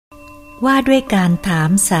ว่าด้วยการถา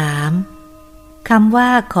มสามคำว่า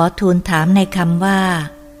ขอทูลถามในคำว่า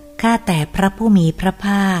ข้าแต่พระผู้มีพระภ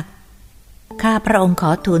าคข้าพระองค์ข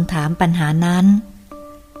อทูลถามปัญหานั้น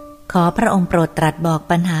ขอพระองค์โปรดตรัสบอก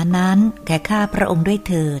ปัญหานั้นแก่ข้าพระองค์ด้วย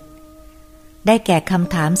เถิดได้แก่ค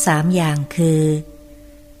ำถามสามอย่างคือ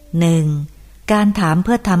 1. การถามเ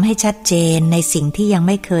พื่อทำให้ชัดเจนในสิ่งที่ยังไ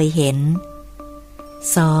ม่เคยเห็น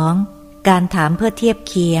 2. การถามเพื่อเทียบ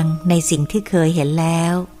เคียงในสิ่งที่เคยเห็นแล้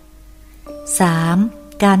ว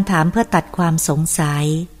 3. การถามเพื่อตัดความสงสัย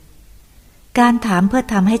การถามเพื่อ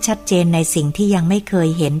ทำให้ชัดเจนในสิ่งที่ยังไม่เคย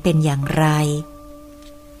เห็นเป็นอย่างไร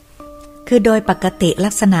คือโดยปกติลั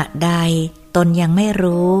กษณะใดตนยังไม่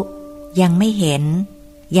รู้ยังไม่เห็น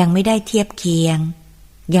ยังไม่ได้เทียบเคียง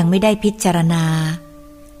ยังไม่ได้พิจารณา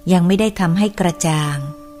ยังไม่ได้ทำให้กระจ่าง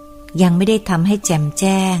ยังไม่ได้ทำให้แจ่มแ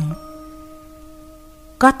จ้ง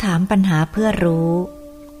ก็ถามปัญหาเพื่อรู้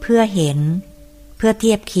เพื่อเห็นเพื่อเ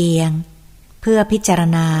ทียบเคียงเพื่อพิจาร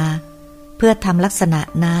ณาเพื่อทำลักษณะ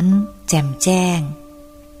นั้นแจ่มแจ้ง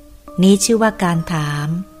นี้ชื่อว่าการถาม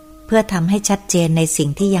เพื่อทำให้ชัดเจนในสิ่ง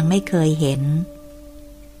ที่ยังไม่เคยเห็น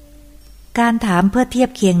การถามเพื่อเทียบ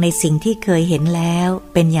เคียงในสิ่งที่เคยเห็นแล้ว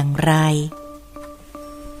เป็นอย่างไร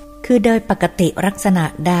คือโดยปกติลักษณะ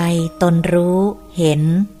ใดตนรู้เห็น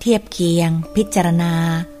เทียบเคียงพิจารณา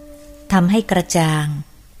ทำให้กระจ่าง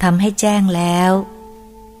ทำให้แจ้งแล้ว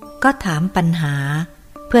ก็ถามปัญหา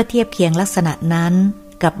เพื่อเทียบเคียงลักษณะนั้น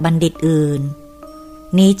กับบัณฑิตอื่น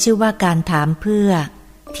นี้ชื่อว่าการถามเพื่อ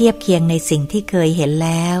เทียบเคียงในสิ่งที่เคยเห็นแ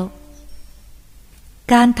ล้ว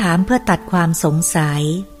การถามเพื่อตัดความสงสัย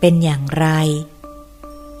เป็นอย่างไร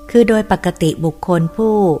คือโดยปกติบุคคล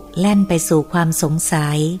ผู้แล่นไปสู่ความสงสั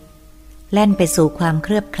ยแล่นไปสู่ความเค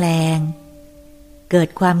ลือบแคลงเกิด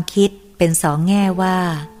ความคิดเป็นสองแง่ว่า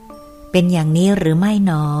เป็นอย่างนี้หรือไม่ห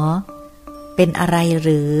นอเป็นอะไรห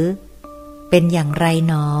รือเป็นอย่างไร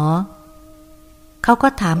หนอเขาก็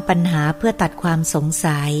ถามปัญหาเพื่อตัดความสง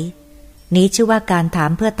สัยนี้ชื่อว่าการถา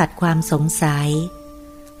มเพื่อตัดความสงสัย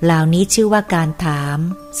เหล่านี้ชื่อว่าการถาม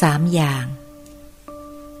สามอย่าง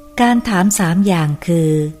การถามสามอย่างคื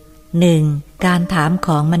อ 1. การถามข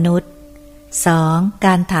องมนุษย์ 2. ก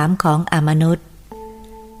ารถามของอมนุษย์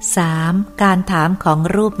 3. การถามของ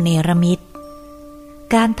รูปเนรมิต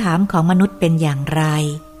การถามของมนุษย์เป็นอย่างไร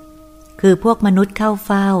คือพวกมนุษย์เข้าเ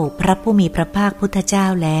ฝ้าพระผู้มีพระภาคพุทธเจ้า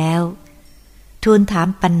แล้วทูลถาม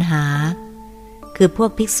ปัญหาคือพว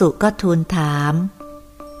กภิกษุก็ทูลถาม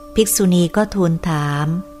ภิกษุณีก็ทูลถาม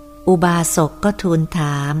อุบาสกก็ทูลถ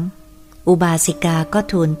ามอุบาสิกาก็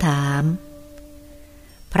ทูลถาม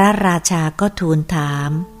พระราชาก็ทูลถาม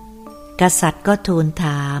กษัตริย์ก็ทูลถ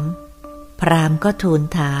ามพราหมณ์ก็ทูล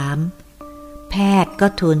ถามแพทย์ก็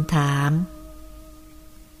ทูลถาม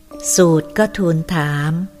สูตรก็ทูลถา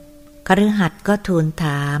มคฤหัสถ์ก็ทูลถ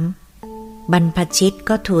ามบรรพชิต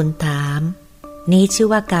ก็ทูลถามนี้ชื่อ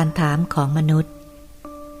ว่าการถามของมนุษย์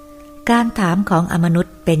การถามของอมนุษ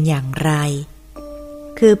ย์เป็นอย่างไร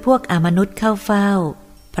คือพวกอมนุษย์เข้าเฝ้า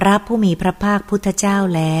พระผู้มีพระภาคพุทธเจ้า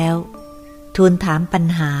แล้วทูลถามปัญ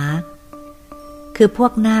หาคือพว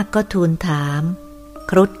กนาคก็ทูลถาม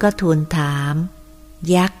ครุฑก็ทูลถาม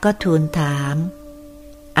ยักษ์ก็ทูลถาม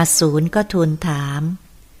อสูรก็ทูลถาม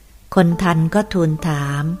คนทันก็ทูลถา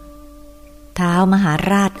มท้าวมหา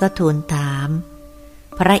ราชก็ทูลถาม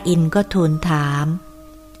พระอินทร์ก็ทูลถาม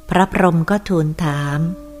พระพรหมก็ทูลถาม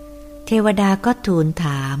เทวดาก็ทูลถ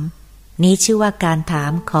ามนี้ชื่อว่าการถา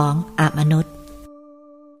มของอมนุษย์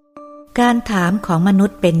การถามของมนุษ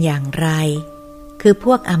ย์เป็นอย่างไรคือพ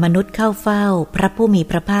วกอมนุษย์เข้าเฝ้าพระผู้มี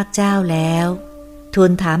พระภาคเจ้าแล้วทู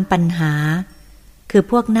ลถามปัญหาคือ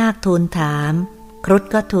พวกนาคทูลถามครุฑ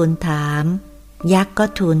ก็ทูลถามยักษ์ก็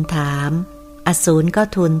ทูลถามอสูรก็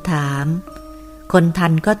ทูลถามคนทั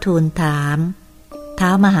นก็ทูลถามท้า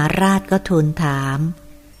วมหาราชก็ทูลถาม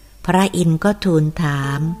พระอินทร์ก็ทูลถา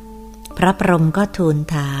มพระพรหมก็ทูล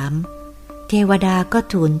ถามเทวดาก็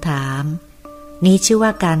ทูลถามนี้ชื่อว่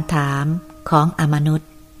าการถามของอมนุษย์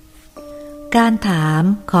การถาม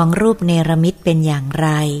ของรูปเนรมิตเป็นอย่างไร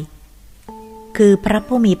คือพระ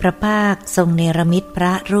ผู้มีพระภาคทรงเนรมิตพร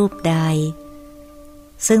ะรูปใด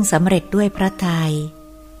ซึ่งสำเร็จด้วยพระทัย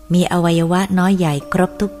มีอวัยวะน้อยใหญ่คร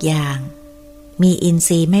บทุกอย่างมีอินท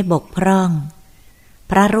รีย์ไม่บกพร่อง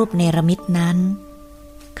พระรูปเนรมิตนั้น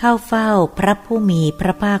เข้าเฝ้าพระผู้มีพร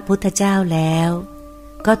ะภาคพุทธเจ้าแล้ว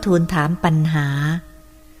ก็ทูลถามปัญหา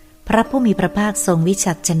พระผู้มีพระภาคทรงวิ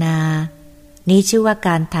จัชนานี้ชื่อว่าก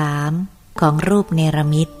ารถามของรูปเนร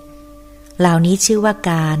มิตเหล่านี้ชื่อว่า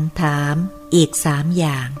การถามอีกสามอ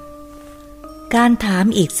ย่างการถาม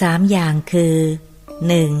อีกสามอย่างคือ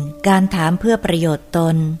 1. การถามเพื่อประโยชน์ต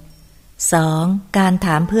น 2. การถ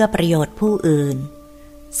ามเพื่อประโยชน์ผู้อื่น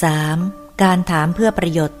 3. การถามเพื่อปร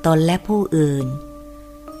ะโยชน์ตนและผู้อื่น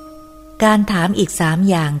การถามอีก3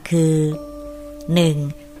อย่างคือ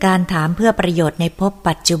 1. การถามเพื่อประโยชน์ในภพ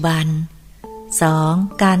ปัจจุบัน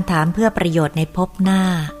 2. การถามเพื่อประโยชน์ในภพหน้า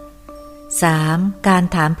 3. การ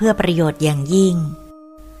ถามเพื่อประโยชน์อย่างยิ่ง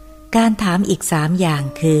การถามอีก3อย่าง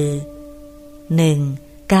คือ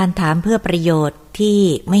 1. การถามเพื่อประโยชน์ที่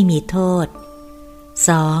ไม่มีโทษ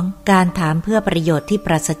 2. การถามเพื่อประโยชน์ที่ป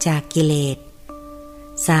ราศจากกิเลส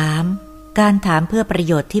 3. การถามเพื่อประ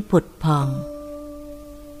โยชน์ที่ผุดผ่อง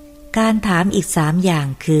การถามอีก3อย่าง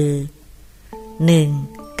คือ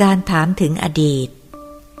 1. การถามถึงอดีต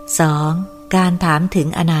 2. การถามถึง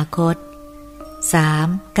อนาคต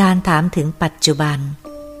 3. การถามถึงปัจจุบัน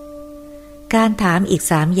การถามอีก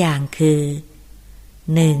3อย่างคือ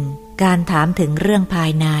 1. การถามถึงเรื่องภา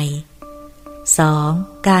ยใน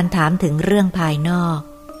 2. การถามถึงเรื่องภายนอก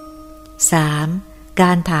 3. ก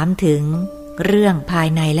ารถามถึงเรื่องภาย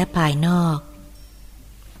ในและภายนอก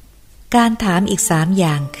การถามอีก3อ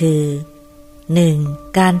ย่างคือ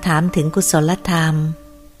 1. การถามถึงกุศลธรรม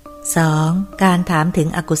 2. การถามถึง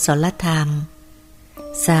อกุศลธรรม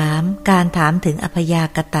 3. การถามถึงอัพยา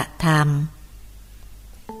กตธรรม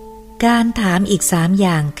การถามอีก3อ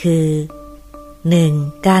ย่างคือ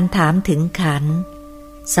 1. การถามถึงขันธ์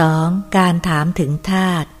 2. การถามถึงธ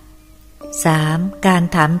าตุ 3. การ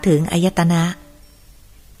ถามถึงอายตนะ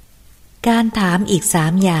การถามอีก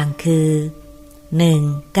3อย่างคือ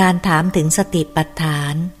 1. การถามถึงสติปัฏฐา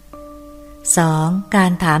น 2. กา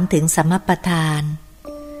รถามถึงสัมมัปปทาน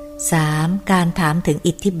 3. การถามถึง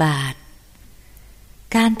อิทธิบาท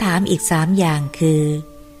การถามอีก3อย่างคือ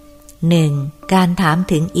 1. การถาม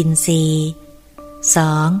ถึงอินทรีย์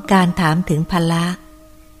 2. การถามถึงพละ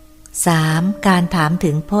 3. การถาม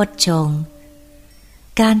ถึงโพชฌงค์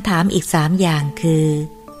การถามอีก3อย่างคือ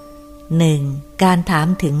 1. การถาม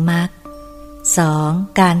ถึงมรรค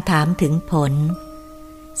 2. การถามถึงผล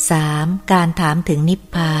 3. การถามถึงนิพ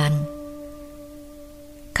พาน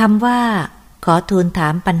คำว่าขอทูลถา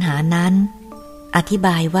มปัญหานั้นอธิบ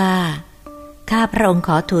ายว่าข้าพระองค์ข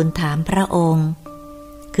อทูลถามพระองค์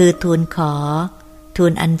คือทูลขอทู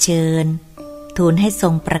ลอัญเชิญทูลให้ทร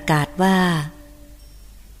งประกาศว่า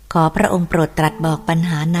ขอพระองค์โปรดตรัสบอกปัญ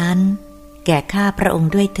หานั้นแก่ข้าพระอง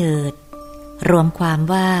ค์ด้วยเถิดรวมความ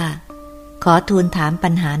ว่าขอทูลถามปั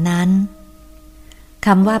ญหานั้นค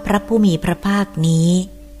ำว่าพระผู้มีพระภาคนี้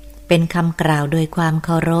เป็นคำกล่าวโดยความเค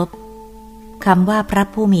ารพคำว่าพระ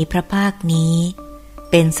ผู้มีพระภาคนี้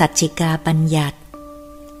เป็นสัจฉิกาบัญญัติ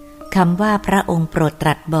คำว่าพระองค์โปรดต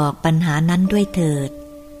รัสบอกปัญหานั้นด้วยเถิด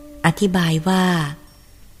อธิบายว่า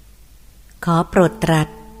ขอโปรดตรัส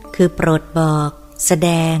คือโปรดบอกแสด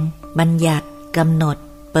งบัญญัติกำหนด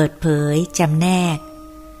เปิดเผยจำแนก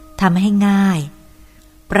ทำให้ง่าย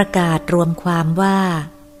ประกาศรวมความว่า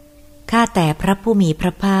ข้าแต่พระผู้มีพร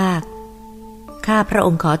ะภาคข้าพระอ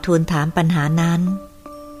งค์ขอทูลถามปัญหานั้น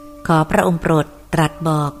ขอพระองค์โปรดตรัสบ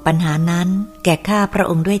อกปัญหานั้นแก่ข้าพระ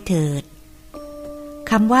องค์ด้วยเถิด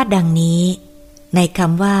คำว่าดังนี้ในค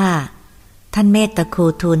ำว่าท่านเมตตาคู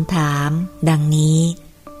ทูลถามดังนี้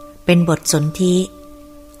เป็นบทสนธิ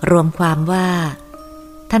รวมความว่า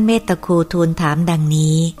ท่านเมตตาคูทูลถามดัง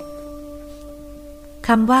นี้ค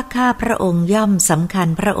ำว่าข้าพระองค์ย่อมสำคัญ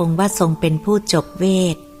พระองค์ว่าทรงเป็นผู้จบเว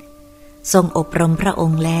ททรงอบรมพระอ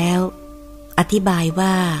งค์แล้วอธิบาย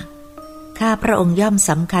ว่าข้าพระองค์ย่อม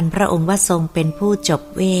สำคัญพระองค์ว่าทรงเป็นผู้จบ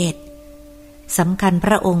เวทสำคัญพ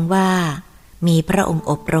ระองค์ว่ามีพระองค์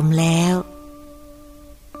อบรมแล้ว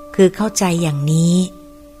คือเข้าใจอย่างนี้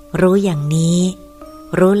รู้อย่างนี้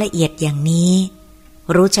รู้ละเอียดอย่างนี้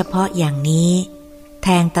รู้เฉพาะอย่างนี้แท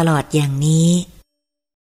งตลอดอย่างนี้